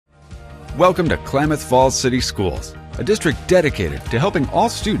Welcome to Klamath Falls City Schools, a district dedicated to helping all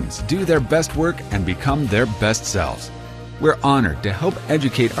students do their best work and become their best selves. We're honored to help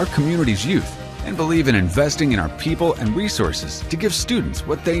educate our community's youth and believe in investing in our people and resources to give students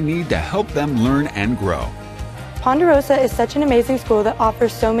what they need to help them learn and grow. Ponderosa is such an amazing school that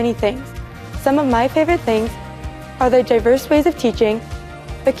offers so many things. Some of my favorite things are the diverse ways of teaching,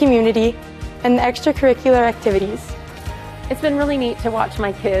 the community, and the extracurricular activities. It's been really neat to watch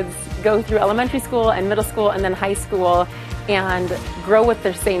my kids go through elementary school and middle school and then high school and grow with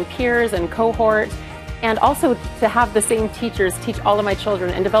their same peers and cohort, and also to have the same teachers teach all of my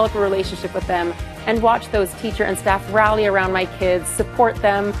children and develop a relationship with them and watch those teacher and staff rally around my kids, support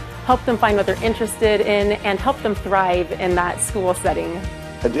them, help them find what they're interested in, and help them thrive in that school setting.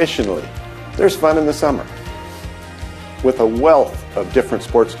 Additionally, there's fun in the summer with a wealth of different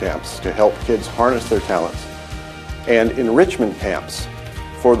sports camps to help kids harness their talents, and enrichment camps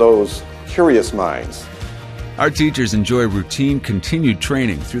for those curious minds. Our teachers enjoy routine, continued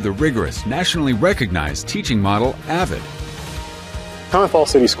training through the rigorous, nationally recognized teaching model, AVID. Klamath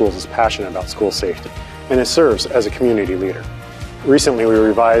Falls City Schools is passionate about school safety, and it serves as a community leader. Recently, we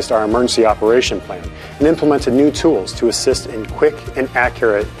revised our emergency operation plan and implemented new tools to assist in quick and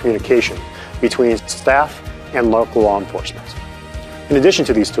accurate communication between staff and local law enforcement. In addition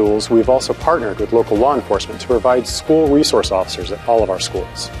to these tools, we've also partnered with local law enforcement to provide school resource officers at all of our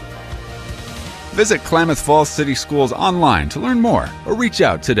schools. Visit Klamath Falls City Schools online to learn more or reach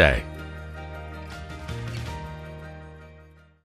out today.